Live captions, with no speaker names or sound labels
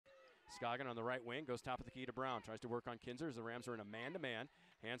Scoggin on the right wing, goes top of the key to Brown. Tries to work on Kinzer as the Rams are in a man-to-man.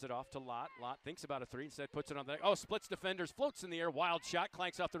 Hands it off to Lott. Lott thinks about a three, instead puts it on the – oh, splits defenders, floats in the air, wild shot,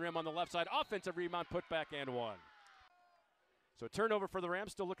 clanks off the rim on the left side. Offensive rebound, put back and one. So a turnover for the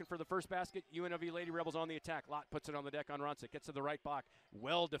Rams, still looking for the first basket. UNLV Lady Rebels on the attack. Lott puts it on the deck on Ronsick, gets to the right block.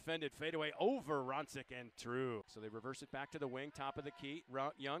 Well defended, fadeaway over Ronsick and true. So they reverse it back to the wing, top of the key.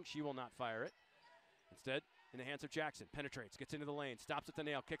 Young, she will not fire it. Instead, in the hands of Jackson, penetrates, gets into the lane, stops at the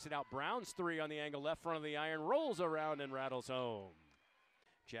nail, kicks it out. Brown's three on the angle, left front of the iron, rolls around and rattles home.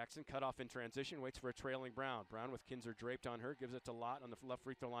 Jackson cut off in transition, waits for a trailing Brown. Brown with Kinzer draped on her, gives it to Lott on the left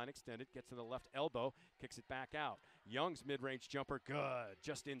free throw line extended, gets to the left elbow, kicks it back out. Young's mid-range jumper, good.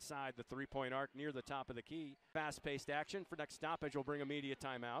 Just inside the three-point arc near the top of the key. Fast-paced action for next stoppage will bring immediate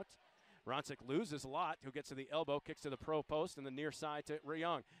timeout. Ronsick loses Lott, who gets to the elbow, kicks to the pro post, and the near side to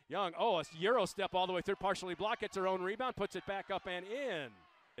Young. Young, oh, a Euro step all the way through, partially blocked, gets her own rebound, puts it back up and in.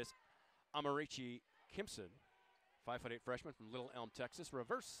 It's Amarichi Kimpson, 5'8" freshman from Little Elm, Texas.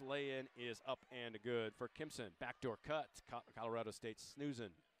 Reverse lay-in is up and good for Kimpson. Backdoor cut, Colorado State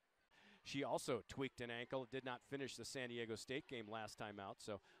snoozing. She also tweaked an ankle, did not finish the San Diego State game last time out,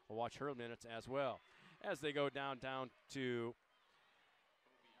 so we'll watch her minutes as well. As they go down to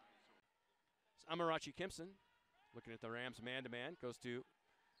Amarachi Kimpson, looking at the Rams man-to-man, goes to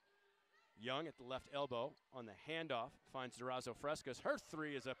Young at the left elbow on the handoff, finds Durazo Frescas. Her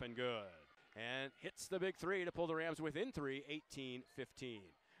three is up and good, and hits the big three to pull the Rams within three, 18-15.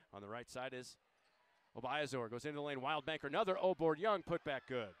 On the right side is Obayazor, goes into the lane, wild banker, another O-board, Young, put back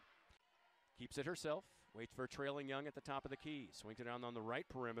good. Keeps it herself, waits for a trailing Young at the top of the key, swings it down on the right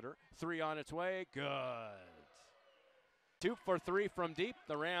perimeter, three on its way, good. 2 for 3 from deep.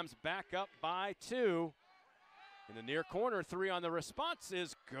 The Rams back up by 2. In the near corner, 3 on the response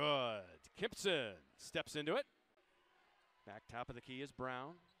is good. Kimpson steps into it. Back top of the key is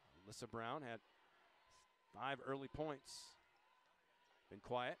Brown. Alyssa Brown had 5 early points. Been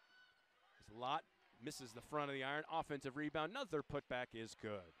quiet. There's a lot. Misses the front of the iron. Offensive rebound. Another putback is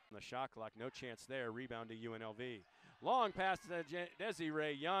good. On the shot clock, no chance there. Rebound to UNLV. Long pass to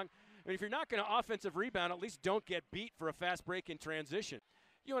Desiree Young. I mean, if you're not going to offensive rebound, at least don't get beat for a fast break in transition.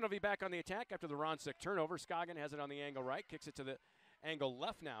 UNLV back on the attack after the Ronsick turnover. Scoggin has it on the angle right, kicks it to the angle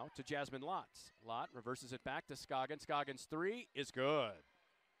left now to Jasmine Lott. Lott reverses it back to Scoggin. Scoggins three is good.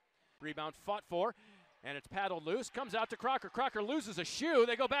 Rebound fought for, and it's paddled loose. Comes out to Crocker. Crocker loses a shoe.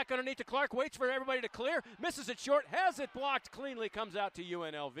 They go back underneath to Clark, waits for everybody to clear, misses it short, has it blocked cleanly, comes out to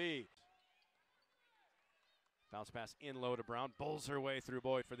UNLV. Bounce pass in low to Brown, bowls her way through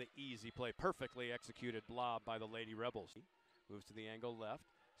Boyd for the easy play. Perfectly executed blob by the Lady Rebels. Moves to the angle left,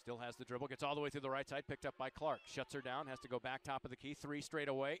 still has the dribble, gets all the way through the right side, picked up by Clark. Shuts her down, has to go back top of the key, 3 straight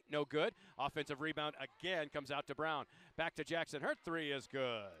away, no good. Offensive rebound again, comes out to Brown. Back to Jackson, her 3 is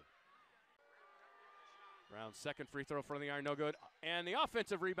good. Brown's second free throw from the iron, no good. And the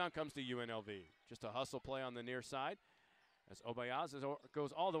offensive rebound comes to UNLV. Just a hustle play on the near side as Obayaz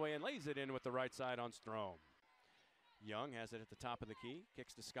goes all the way and lays it in with the right side on Strom. Young has it at the top of the key,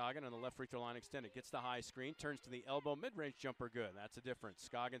 kicks to Scoggin on the left free throw line extended, gets the high screen, turns to the elbow, mid-range jumper good. That's a difference.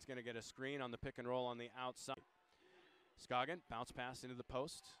 Scoggin's going to get a screen on the pick and roll on the outside. Scoggin, bounce pass into the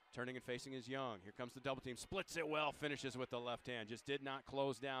post, turning and facing is Young. Here comes the double team, splits it well, finishes with the left hand. Just did not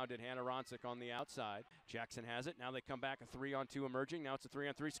close down, did Hannah Ronsick on the outside. Jackson has it, now they come back, a 3-on-2 emerging. Now it's a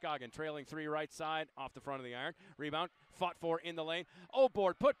 3-on-3, Scoggin trailing 3 right side, off the front of the iron. Rebound, fought for in the lane. Oh,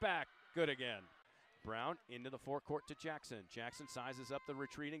 board, put back, good again. Brown into the forecourt to Jackson. Jackson sizes up the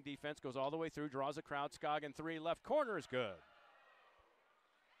retreating defense, goes all the way through, draws a crowd. Scoggin 3, left corner is good.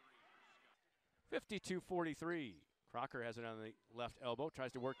 52-43. Crocker has it on the left elbow,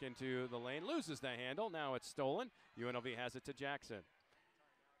 tries to work into the lane, loses the handle. Now it's stolen. UNLV has it to Jackson.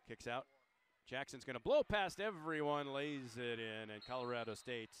 Kicks out. Jackson's going to blow past everyone, lays it in, and Colorado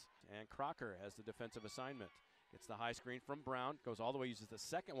State. And Crocker has the defensive assignment. Gets the high screen from Brown, goes all the way, uses the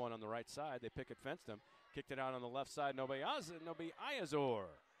second one on the right side. They picket fenced him, kicked it out on the left side. Obayazor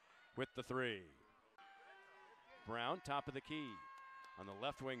with the 3. Brown, top of the key. On the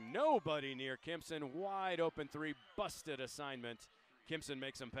left wing, nobody near Kimpson. Wide open 3, busted assignment. Kimpson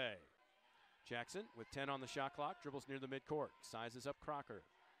makes him pay. Jackson with 10 on the shot clock, dribbles near the midcourt, sizes up Crocker.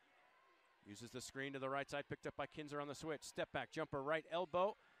 Uses the screen to the right side, picked up by Kinzer on the switch. Step back, jumper right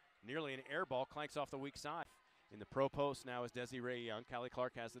elbow, nearly an air ball, clanks off the weak side. In the pro post now is Desiree Young. Callie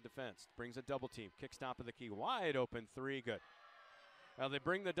Clark has the defense. Brings a double team. Kicks top of the key. Wide open 3. Good. Now they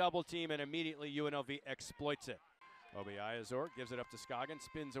bring the double team and immediately UNLV exploits it. Obayazor gives it up to Scoggin.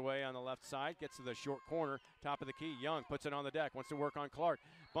 Spins away on the left side. Gets to the short corner. Top of the key. Young puts it on the deck. Wants to work on Clark.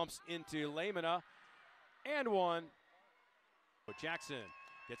 Bumps into Lamina. And one. Jackson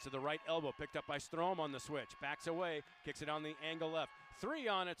Gets to the right elbow, picked up by Strom on the switch. Backs away, kicks it on the angle left. 3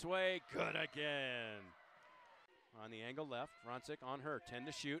 on its way, good again. On the angle left, Rancic on her, 10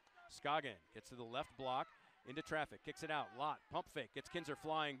 to shoot. Scoggin gets to the left block, into traffic, kicks it out. Lott, pump fake, gets Kinzer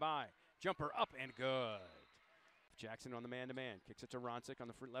flying by. Jumper up and good. Jackson on the man-to-man, kicks it to Rancic on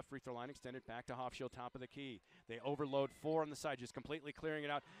the left free throw line, extended back to Hofschild, top of the key. They overload 4 on the side, just completely clearing it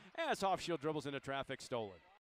out as Hofschild dribbles into traffic, stolen.